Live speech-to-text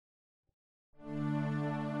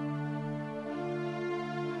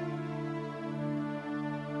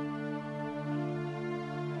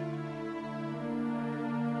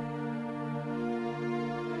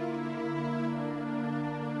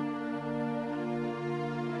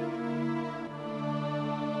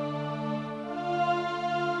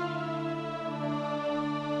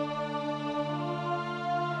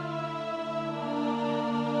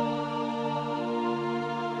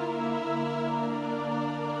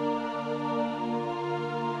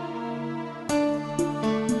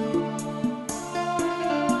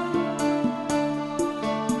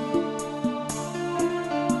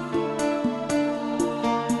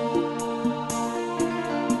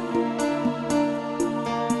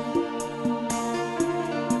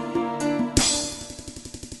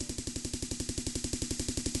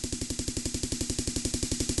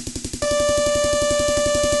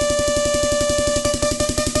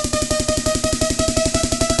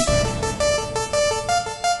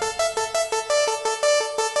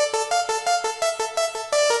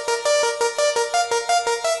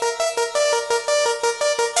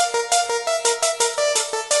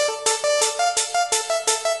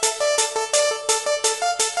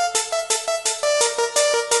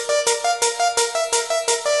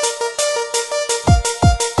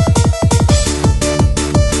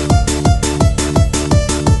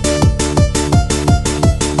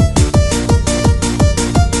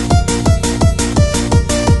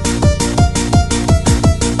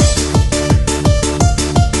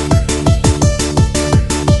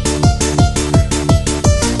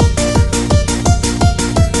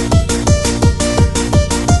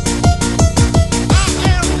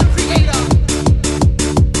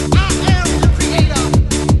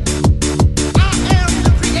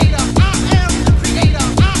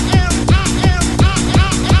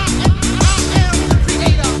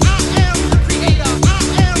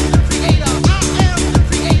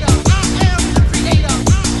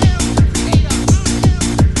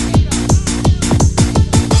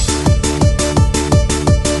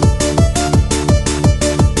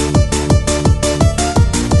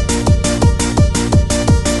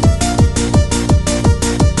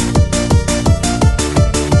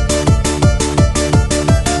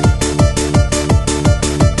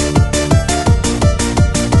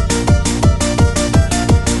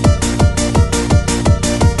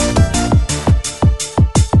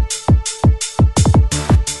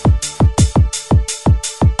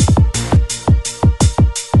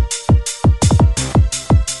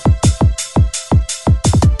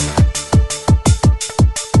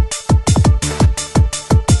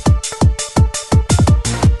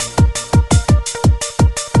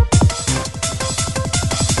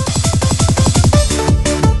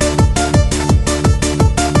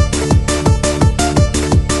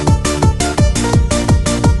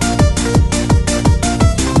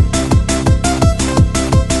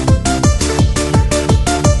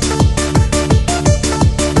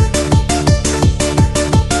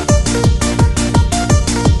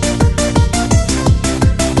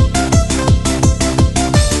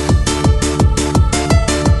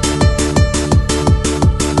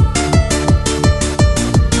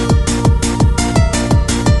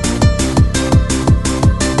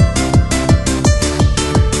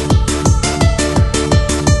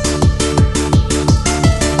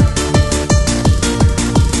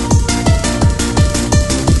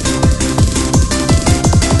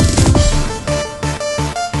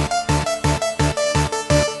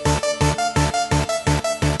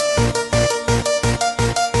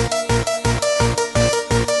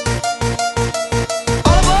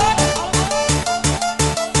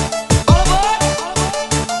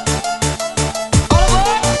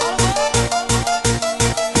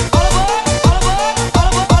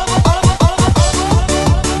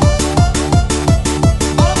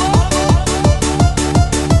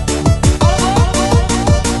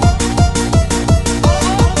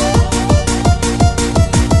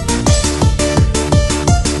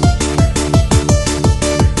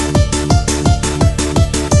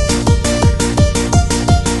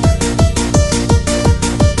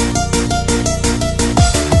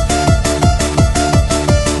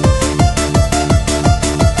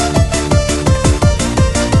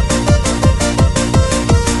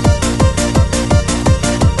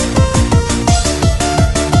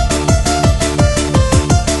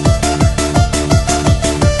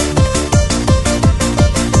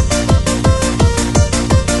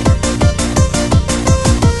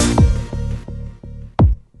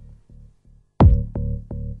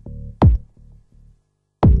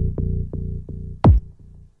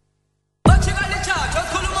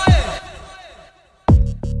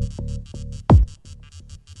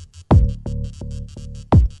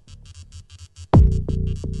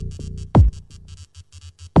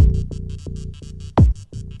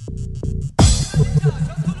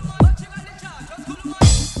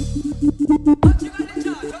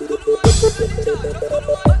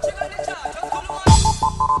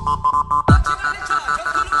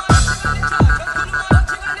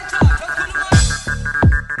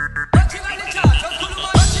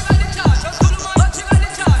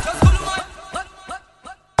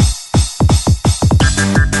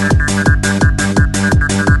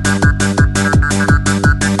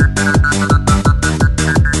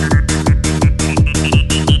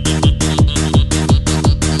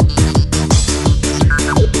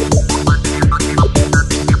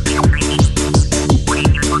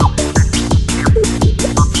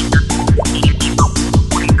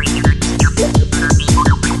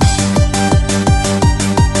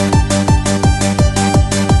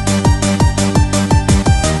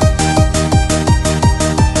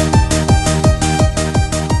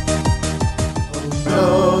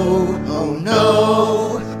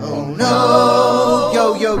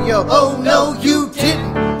Oh no, you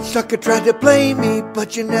didn't. Sucker tried to blame me,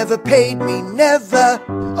 but you never paid me, never.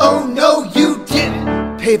 Oh no, you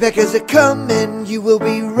didn't. Payback is a coming, you will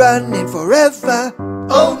be running forever.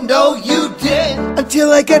 Oh no, you didn't.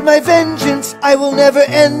 Until I get my vengeance, I will never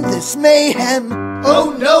end this mayhem.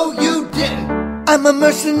 Oh no, you didn't. I'm a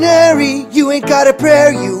mercenary, you ain't got a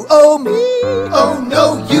prayer, you owe me. Oh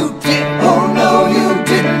no, you didn't. Oh no, you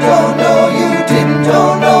didn't. Oh no, you didn't.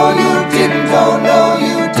 Oh no, you didn't. Oh no,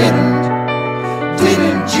 you didn't.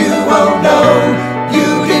 Didn't you? Oh no,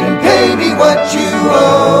 you didn't pay me what you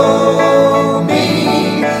owe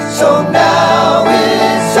me. So now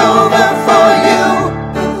it's over for you.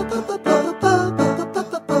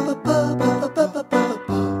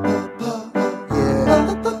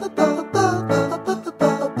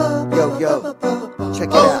 Yo, check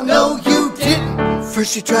it out. Oh no, you didn't.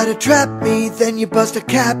 First you try to trap me, then you bust a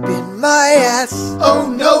cap in my ass. Oh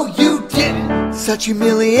no, you didn't. Such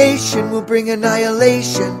humiliation will bring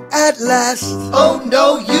annihilation at last. Oh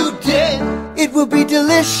no, you didn't. It will be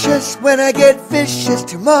delicious when I get vicious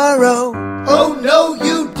tomorrow. Oh no,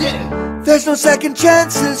 you didn't. There's no second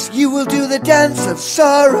chances, you will do the dance of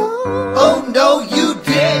sorrow. Oh no, you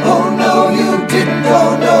didn't. Oh no,